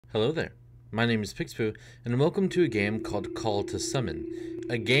Hello there. My name is Pigspoo, and welcome to a game called Call to Summon,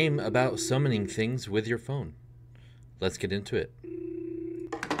 a game about summoning things with your phone. Let's get into it.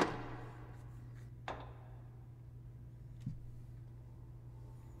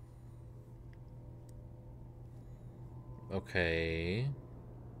 Okay.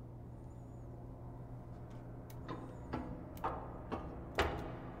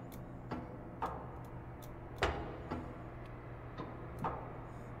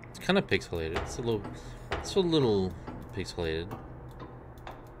 It's kind of pixelated. It's a little pixelated.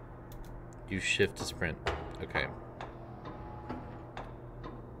 Use shift to sprint. Okay.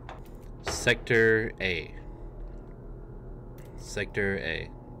 Sector A. Sector A.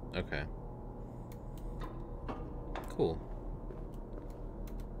 Okay. Cool.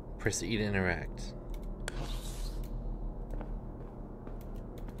 Press E to interact.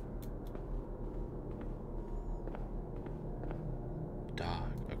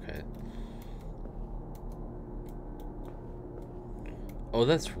 Dog. Okay. Oh,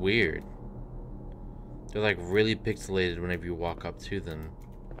 that's weird. They're like really pixelated whenever you walk up to them.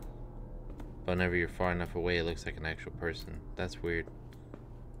 But whenever you're far enough away, it looks like an actual person. That's weird.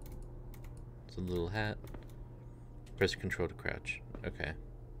 It's a little hat. Press control to crouch. Okay.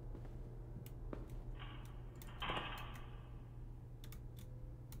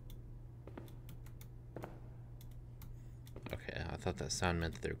 Okay, I thought that sound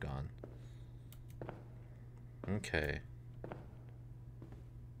meant that they're gone. Okay.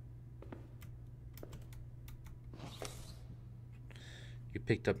 You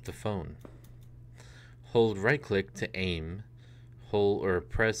picked up the phone. Hold right click to aim. Hold or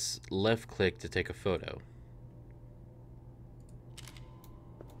press left click to take a photo.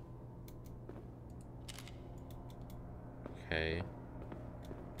 Okay.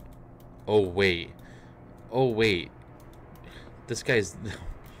 Oh wait. Oh wait. This guy's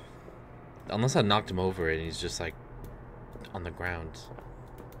unless I knocked him over and he's just like on the ground.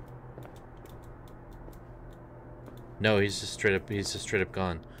 No, he's just straight up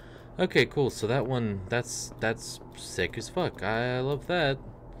gone. Okay, cool. So that one, that's sick as fuck. I love that.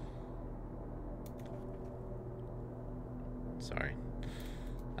 Sorry.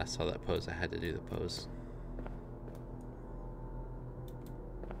 I saw that pose. I had to do the pose.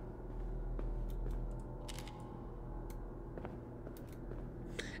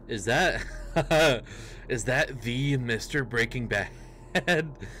 Is that is that the Mr. Breaking Bad?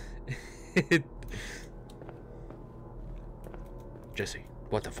 Jesse,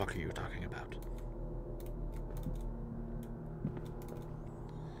 what the fuck are you talking about?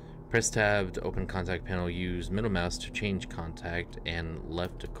 Press tab to open contact panel. Use middle mouse to change contact and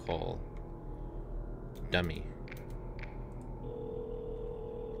left to call. Dummy.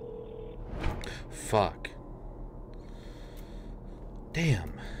 Fuck.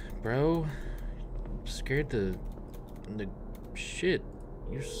 Damn, bro. Scared the shit.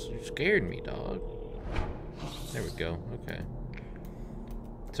 You scared me, dog. There we go. Okay.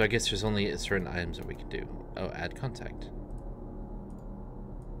 So I guess there's only certain items that we can do. Oh, add contact.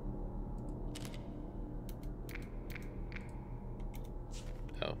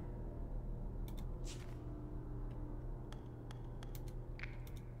 Oh.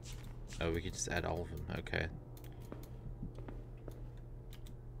 Oh, we could just add all of them. Okay.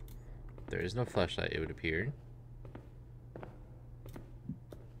 There is no flashlight, it would appear.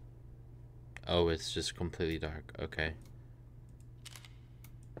 Oh, it's just completely dark. Okay.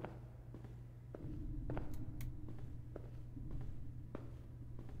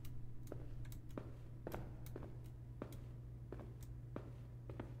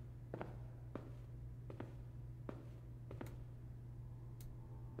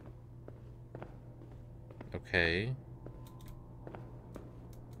 Okay.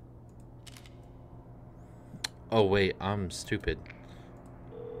 Oh wait, I'm stupid.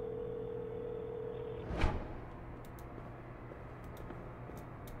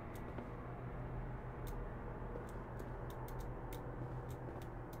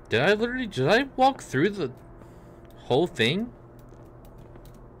 Did I walk through the whole thing?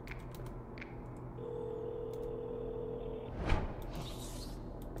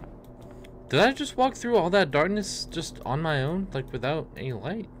 Did I just walk through all that darkness just on my own, like without any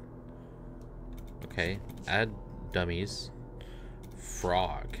light? Okay, add dummies.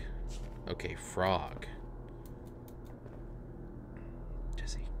 Frog. Okay, frog.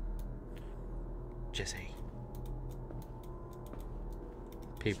 Jesse.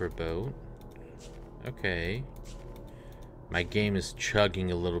 Paper boat. Okay. My game is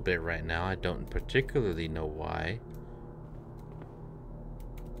chugging a little bit right now. I don't particularly know why.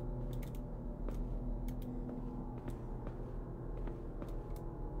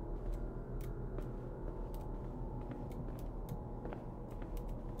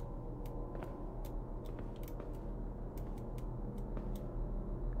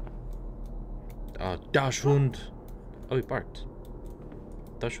 Das Hund. Oh, he barked.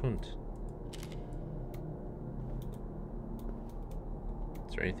 Das Hund.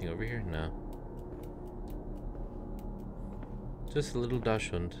 Is there anything over here? No. Just a little Das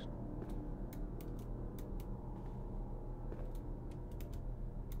Hund.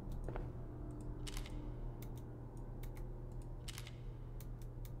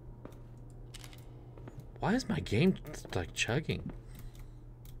 Why is my game like chugging?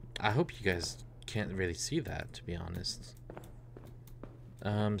 I hope you guys can't really see that, to be honest.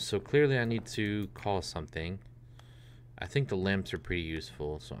 So clearly I need to call something. I think the lamps are pretty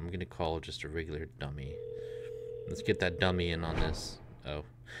useful, so I'm gonna call just a regular dummy. Let's get that dummy in on this. Oh.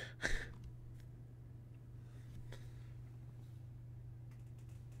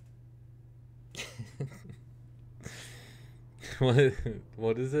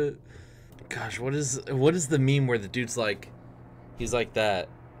 What is it? Gosh, what is the meme where the dude's like, he's like that?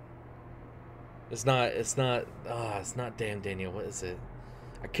 It's not damn Daniel, what is it?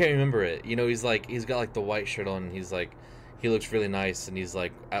 I can't remember it. You know, he's got like the white shirt on, and he's like, he looks really nice, and he's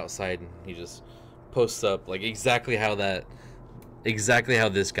like outside, and he just posts up like exactly how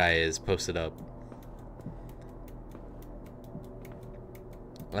this guy is posted up.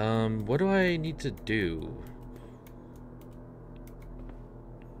 What do I need to do?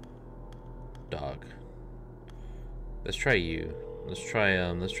 Dog. Let's try you. Let's try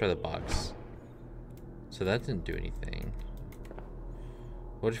the box. So that didn't do anything.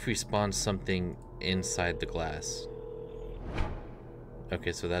 What if we spawn something inside the glass?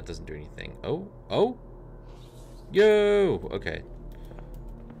 Okay, so that doesn't do anything. Oh! Yo! Okay.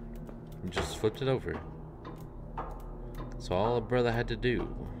 Just flipped it over. That's all a brother had to do.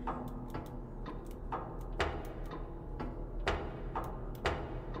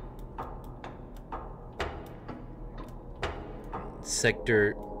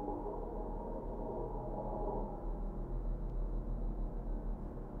 Sector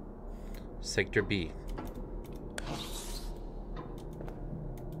B.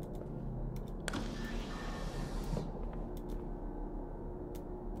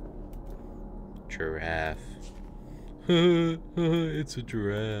 Giraffe. It's a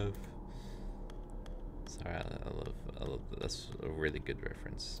giraffe. Sorry, I love that's a really good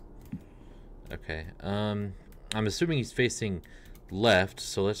reference. Okay, I'm assuming he's facing left,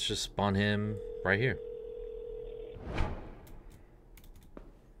 so let's just spawn him right here.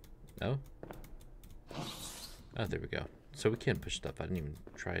 Oh, there we go. So we can't push stuff. I didn't even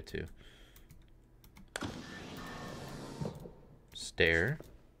try to. Stair.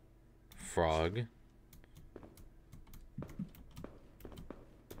 Frog.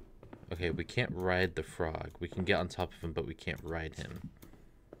 Okay, we can't ride the frog. We can get on top of him, but we can't ride him.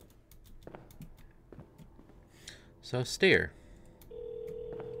 So, stair.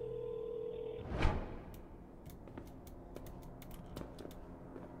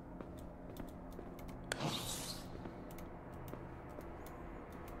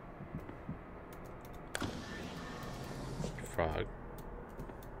 Frog.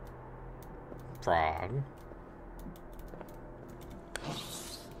 Frog.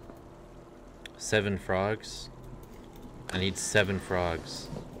 7 frogs. I need 7 frogs.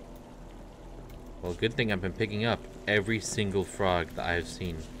 Well, good thing I've been picking up every single frog that I've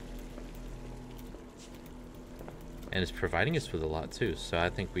seen. And it's providing us with a lot too, so I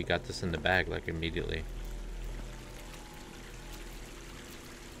think we got this in the bag like immediately.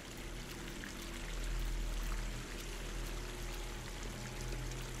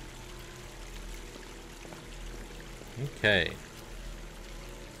 Okay.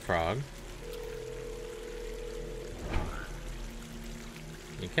 Frog.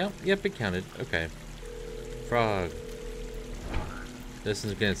 You count? Yep, it counted. Okay. Frog. This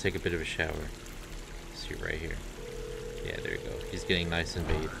is gonna take a bit of a shower. Let's see right here. Yeah, there you go. He's getting nice and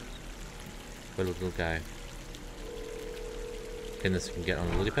bathed. What a little guy. Can this get on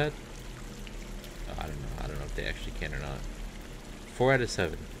the lily pad? Oh, I don't know. I don't know if they actually can or not. 4 out of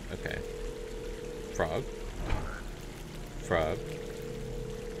 7. Okay. Frog. Frog.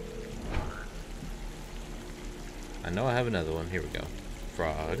 I know I have another one. Here we go.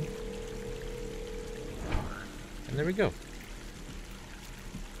 Frog. And there we go.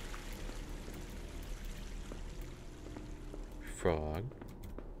 Frog.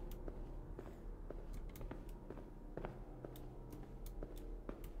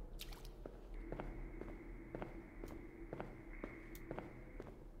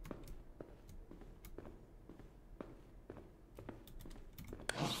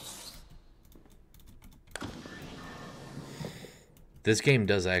 This game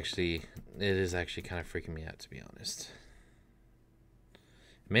does actually, it is actually kind of freaking me out, to be honest.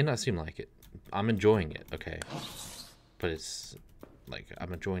 It may not seem like it, I'm enjoying it, okay? But it's like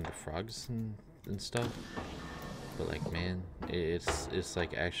I'm enjoying the frogs and stuff. But like, man, it's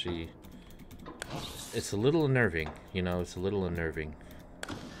like actually, it's a little unnerving, you know. It's a little unnerving.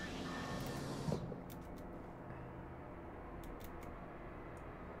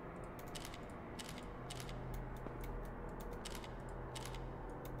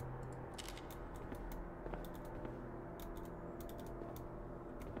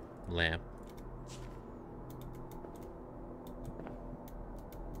 Lamp.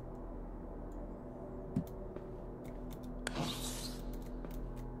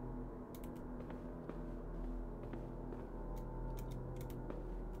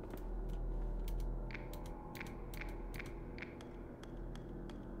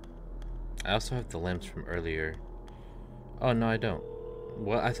 I also have the lamps from earlier. Oh, no, I don't.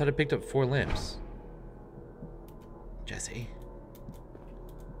 Well, I thought I picked up 4 lamps. Jesse.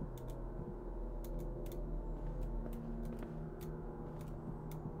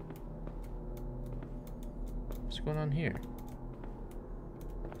 What's going on here?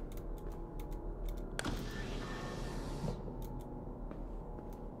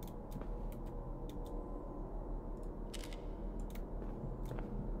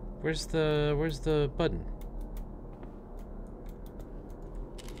 Where's the button?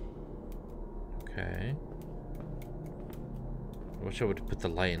 Okay. I wish I would put the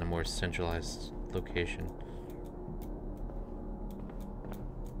light in a more centralized location.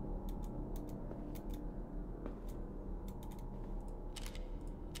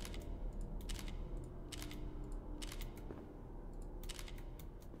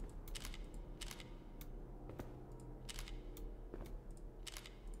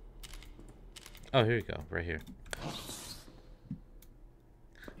 Oh, here you go, right here.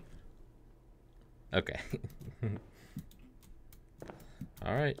 Okay.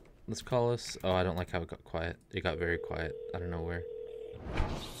 Alright, let's call us. Oh, I don't like how it got quiet. It got very quiet. I don't know where.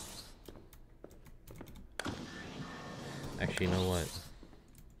 Actually, you know what?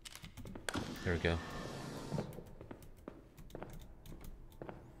 There we go.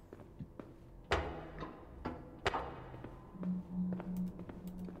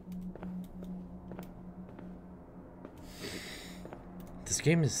 This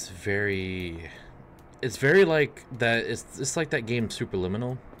game is very... It's very like that. It's like that game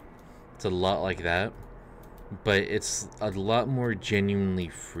Superliminal. It's a lot like that, but it's a lot more genuinely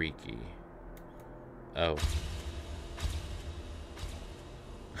freaky. Oh.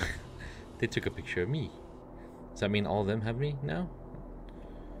 They took a picture of me. Does that mean all of them have me now?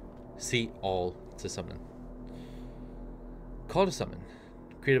 See all to summon. Call to summon.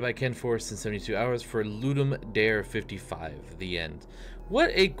 Created by Ken Forrest in 72 hours for Ludum Dare 55. The end.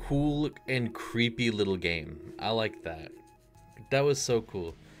 What a cool and creepy little game. I like that. That was so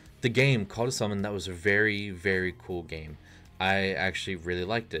cool. The game, Call to Summon, that was a very, very cool game. I actually really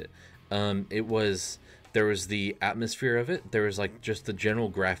liked it. There was the atmosphere of it. There was like just the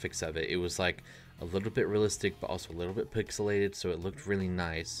general graphics of it. It was like a little bit realistic, but also a little bit pixelated, so it looked really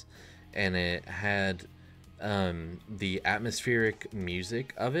nice. And it had the atmospheric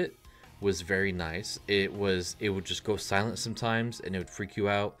music of it was very nice. It would just go silent sometimes, and it would freak you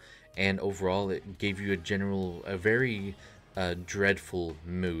out. And overall, it gave you a very dreadful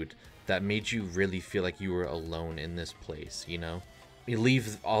mood that made you really feel like you were alone in this place. You know, you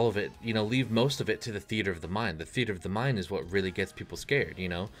leave all of it. You know, leave most of it to the theater of the mind. The theater of the mind is what really gets people scared. You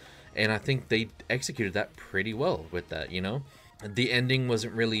know, and I think they executed that pretty well with that. You know, the ending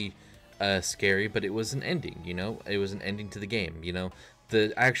wasn't really scary, but it was an ending. You know, it was an ending to the game. You know.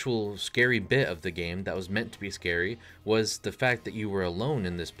 The actual scary bit of the game that was meant to be scary was the fact that you were alone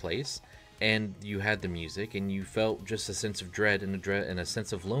in this place, and you had the music, and you felt just a sense of dread and a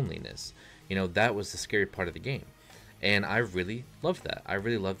sense of loneliness. You know, that was the scary part of the game, and I really loved that. I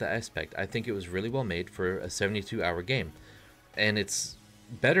really loved that aspect. I think it was really well made for a 72-hour game, and it's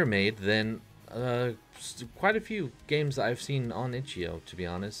better made than quite a few games that I've seen on itch.io, to be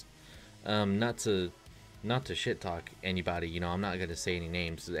honest. Not to shit talk anybody, you know, I'm not going to say any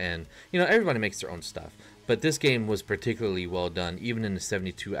names, and, you know, everybody makes their own stuff, but this game was particularly well done, even in the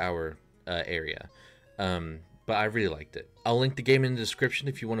 72-hour area, but I really liked it. I'll link the game in the description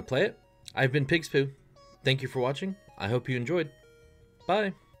if you want to play it. I've been Pigspoo. Thank you for watching. I hope you enjoyed.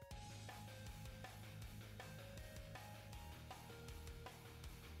 Bye.